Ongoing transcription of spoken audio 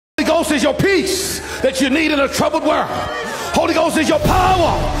Ghost is your peace that you need in a troubled world. Holy Ghost is your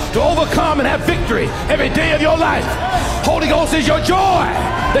power to overcome and have victory every day of your life. Holy Ghost is your joy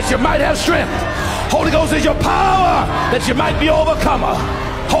that you might have strength. Holy Ghost is your power that you might be overcomer.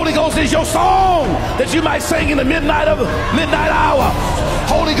 Holy Ghost is your song that you might sing in the midnight hour.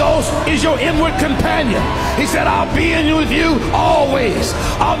 Holy Ghost is your inward companion. He said, I'll be in with you always.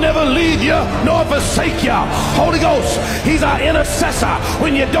 I'll never leave you nor forsake you. Holy Ghost, he's our intercessor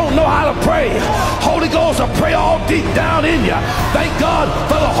when you don't know how to pray. Holy Ghost will pray all deep down in you. Thank God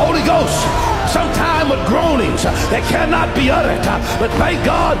for the Holy Ghost. Sometime with groanings that cannot be uttered, but thank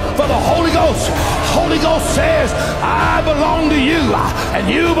God for the Holy Ghost. Holy Ghost says, I belong to you and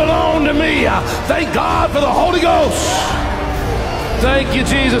you belong to me. Thank God for the Holy Ghost. Thank you,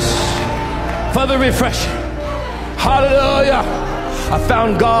 Jesus, for the refreshing. Hallelujah. I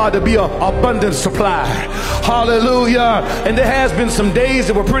found God to be an abundant supply. Hallelujah. And there has been some days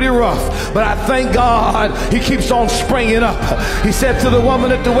that were pretty rough, but I thank God he keeps on springing up. He said to the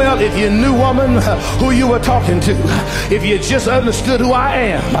woman at the well, if you knew, woman, who you were talking to, if you just understood who I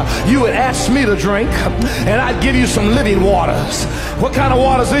am, you would ask me to drink and I'd give you some living waters. What kind of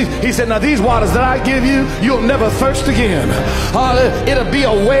waters are these? He said, now these waters that I give you, you'll never thirst again. It'll be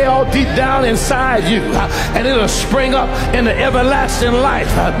a well deep down inside you, and it'll spring up in the everlasting life,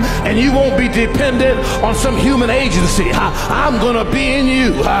 and you won't be dependent on some human agency. I'm gonna be in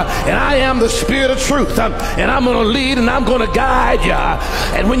you, and I am the Spirit of truth, and I'm gonna lead and I'm gonna guide you.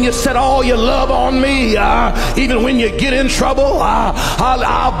 And when you set all your love on me, even when you get in trouble,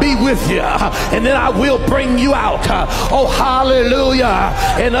 I'll be with you, and then I will bring you out. Oh, hallelujah.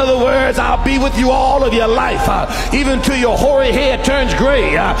 In other words, I'll be with you all of your life, even till your hoary head turns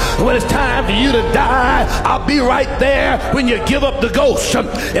gray. When it's time for you to die, I'll be right there when you give up the ghost,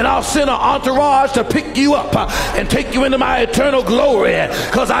 and I'll send an entourage to pick you up and take you into my eternal glory,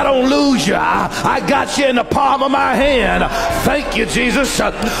 because I don't lose you. I got you in the palm of my hand. Thank you, Jesus.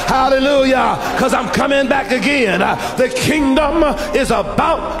 Hallelujah. Because I'm coming back again. The kingdom is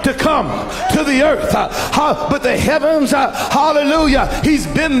about to come to the earth, but the heavens, hallelujah, he's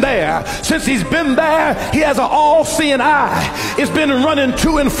been there. Since he's been there, he has an all-seeing eye. It's been running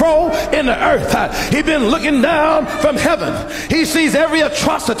to and fro in the earth. He's been looking down from heaven. He sees every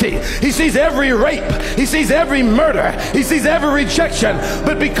atrocity. He sees every rape. He sees every murder. He sees every rejection.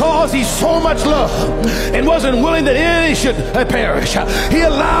 But because he's so much love and wasn't willing that any should perish, he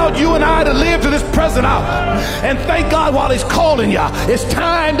allowed you and I to live to this present hour. And thank God, while he's calling you, it's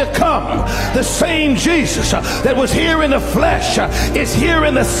time to come. The same Jesus that was here in the flesh is here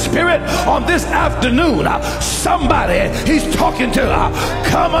in the spirit on this afternoon. Somebody he's talking to,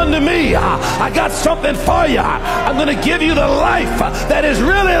 come unto me. I got something for you. I'm going to give you the life that is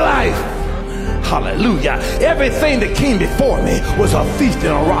really life. Hallelujah. Everything that came before me was a thief and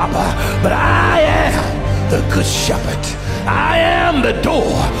a robber, but I am the good shepherd. I am the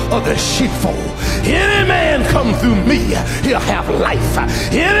door of the sheepfold. Any man come through me, he'll have life.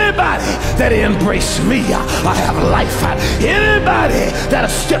 Anybody that embrace me, I have life. Anybody that'll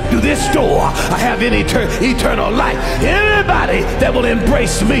step through this door, I have eternal life. Anybody that will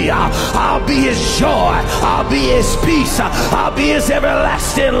embrace me, I'll be his joy. I'll be his peace. I'll be his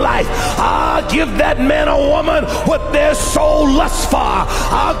everlasting life. I'll give that man or woman what their soul lusts for.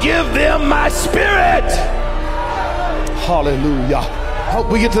 I'll give them my spirit. Hallelujah. I hope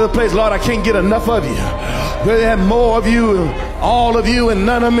we get to the place, Lord, I can't get enough of you. Really have more of you, all of you, and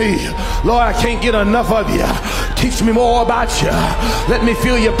none of me. Lord, I can't get enough of you. Teach me more about you. Let me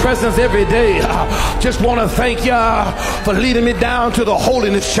feel your presence every day. Just want to thank you for leading me down to the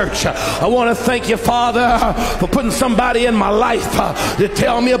Holiness Church. I want to thank you, Father, for putting somebody in my life to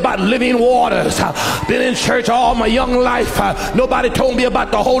tell me about living waters. Been in church all my young life. Nobody told me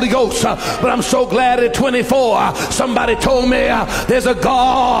about the Holy Ghost, but I'm so glad at 24 somebody told me there's a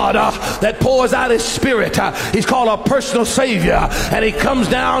God that pours out his spirit. He's called a personal Savior, and he comes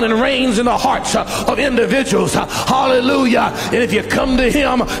down and reigns in the hearts of individuals. Hallelujah. And if you come to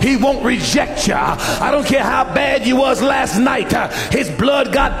him, he won't reject you. I don't care how bad you was last night. His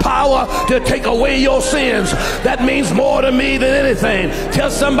blood got power to take away your sins. That means more to me than anything. Tell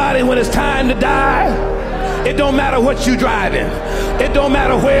somebody, when it's time to die, it don't matter what you driving. It don't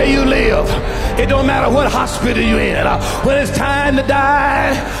matter where you live. It don't matter what hospital you're in. When it's time to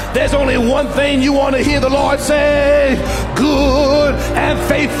die, there's only one thing you want to hear the Lord say: good and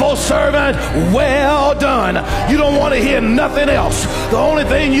faithful servant, well done. You don't want to hear nothing else. The only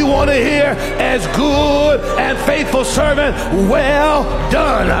thing you want to hear is good and faithful servant, well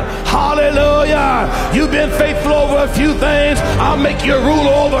done. Hallelujah. You've been faithful over a few things, I'll make you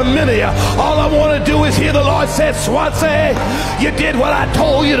ruler over many. All I want to do is hear the Lord say, Swansea, you did did what I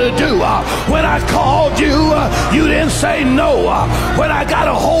told you to do. When I called you, you didn't say no. When I got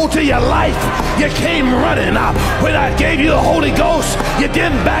a hold to your life, you came running. When I gave you the Holy Ghost, you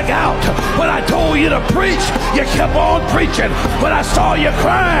didn't back out. When I told you to preach, you kept on preaching. When I saw you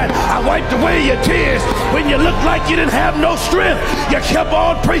crying, I wiped away your tears. When you looked like you didn't have no strength, you kept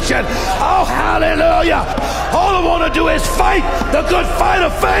on preaching. Oh, hallelujah. All I want to do is fight the good fight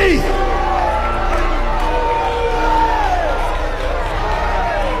of faith.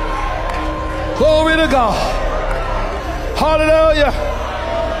 Glory to God. Hallelujah.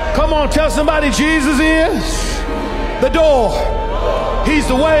 Come on, tell somebody Jesus is the door. He's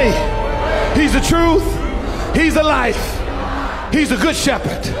the way. He's the truth. He's the life. He's the good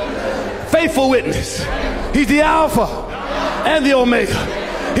shepherd. Faithful witness. He's the Alpha and the Omega.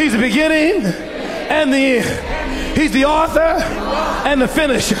 He's the beginning and the end. He's the author and the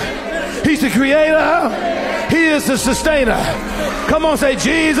finisher. He's the creator. He is the sustainer. Come on, say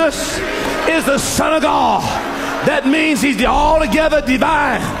Jesus is the Son of God. That means he's the altogether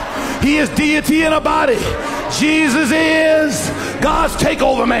divine. He is deity in a body. Jesus is God's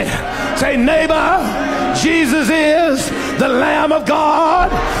takeover man. Say, neighbor, Jesus is the Lamb of God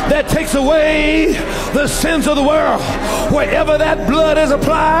that takes away the sins of the world. Wherever that blood is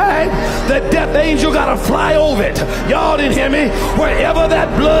applied, the death angel got to fly over it. Y'all didn't hear me. Wherever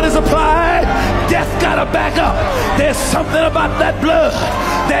that blood is applied, death got to back up. There's something about that blood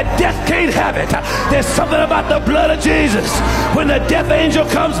that death can't have it. There's something about the blood of Jesus. When the death angel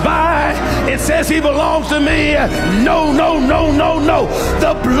comes by, it says he belongs to me. No, no, no, no, no.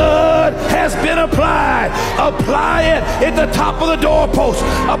 The blood has been applied. Apply it at the top of the doorpost.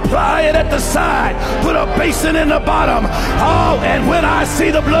 Apply it at the side. Put a basin in the bottom. Oh, and when I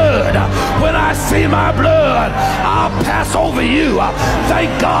see the blood, when I see my blood, I'll pass over you.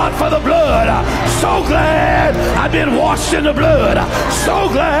 Thank God for the blood. So glad I've been washed in the blood. So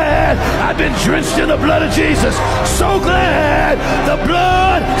glad I've been drenched in the blood of Jesus. So glad the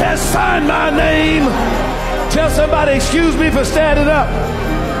blood has signed my name. Tell somebody, excuse me for standing up,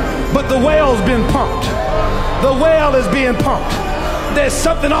 but the well's been pumped. The well is being pumped. There's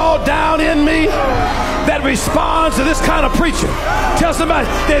something all down in me that responds to this kind of preaching. Tell somebody,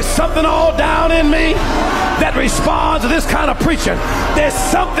 there's something all down in me that responds to this kind of preaching. There's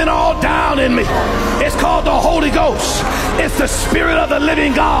something all down in me. It's called the Holy Ghost. It's the Spirit of the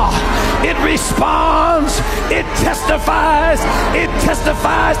living God. It responds. It testifies. It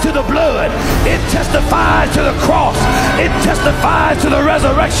testifies to the blood. It testifies to the cross. It testifies to the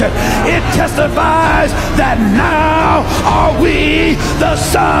resurrection. It testifies that now are we the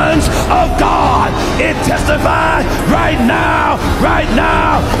sons of God. It testifies right now,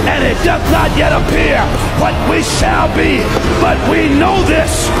 and it does not yet appear what we shall be, but we know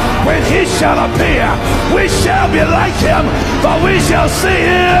this: when he shall appear, we shall be like him, for we shall see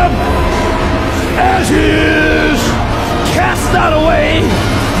him as he is. Cast not away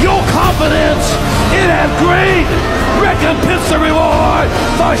your confidence, it hath great recompense and reward,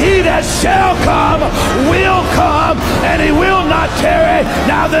 for he that shall come will come, and he will not tarry.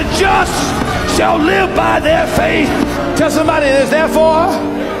 Now the just shall live by their faith. Tell somebody, there's therefore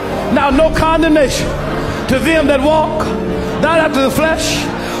now no condemnation to them that walk not after the flesh,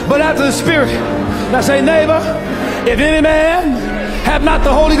 but after the Spirit. Now say, neighbor, if any man have not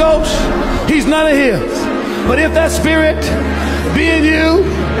the Holy Ghost, he's none of his. But if that Spirit be in you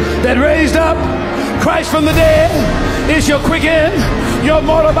that raised up Christ from the dead, it shall quicken your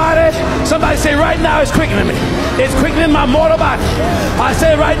mortal body. Somebody say, right now it's quickening me. It's quickening my mortal body. I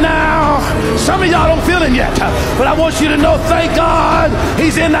say right now, some of y'all don't feel it yet, but I want you to know, thank God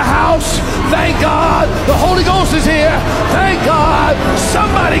he's in the house. Thank God the Holy Ghost is here. Thank God.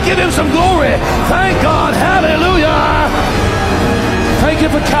 Somebody give him some glory. Thank God. Hallelujah. Thank you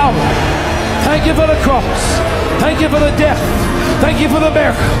for Calvary. Thank you for the cross. Thank you for the death. Thank you for the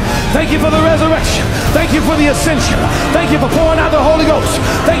burial. Thank you for the resurrection. Thank you for the ascension. Thank you for pouring out the Holy Ghost.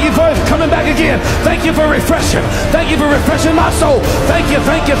 Thank you for coming back again. Thank you for refreshing. Thank you for refreshing my soul. Thank you,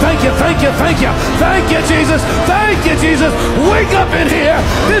 thank you, thank you, thank you, thank you. Thank you, Jesus. Thank you, Jesus. Wake up in here.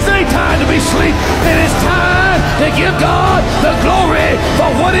 This ain't time to be asleep. It is time to give God the glory for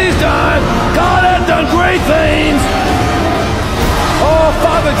what he's done. God has done great things. Oh,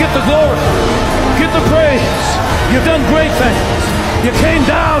 Father, get the glory. Get the praise. You've done great things. You came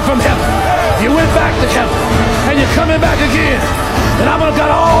down from heaven. You went back to heaven. And you're coming back again. And I'm gonna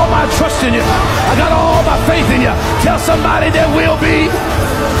got all my trust in you. I got all my faith in you. Tell somebody there's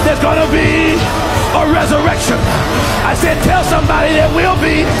gonna be a resurrection. I said, tell somebody there will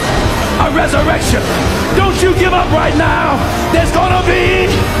be a resurrection. Don't you give up right now. There's gonna be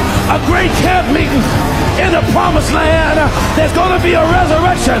a great camp meeting in the promised land, there's going to be a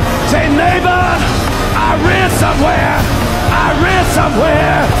resurrection. Say, neighbor, I read somewhere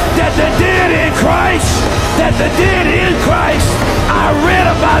that the dead in Christ, I read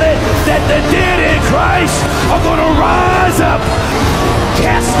about it, that the dead in Christ are going to rise up,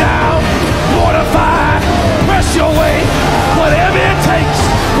 cast down, mortified, press your way, whatever it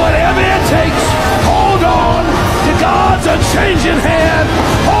takes, hold on to God's unchanging hand,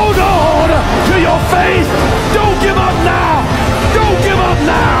 hold on to your faith, don't give up now,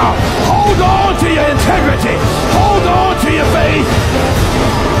 hold on to your integrity, hold on to your faith.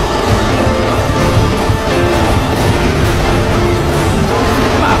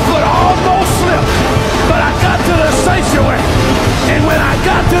 My foot almost slipped, but I got to the sanctuary, and when I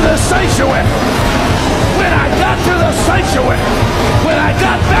got to the sanctuary, when I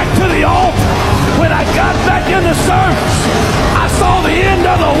got back to the altar, when I got back in the service, I saw the end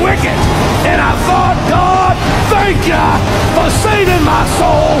of the wicked, and I thought, God, thank you for saving my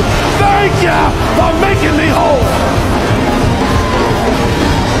soul. Thank you for making me whole.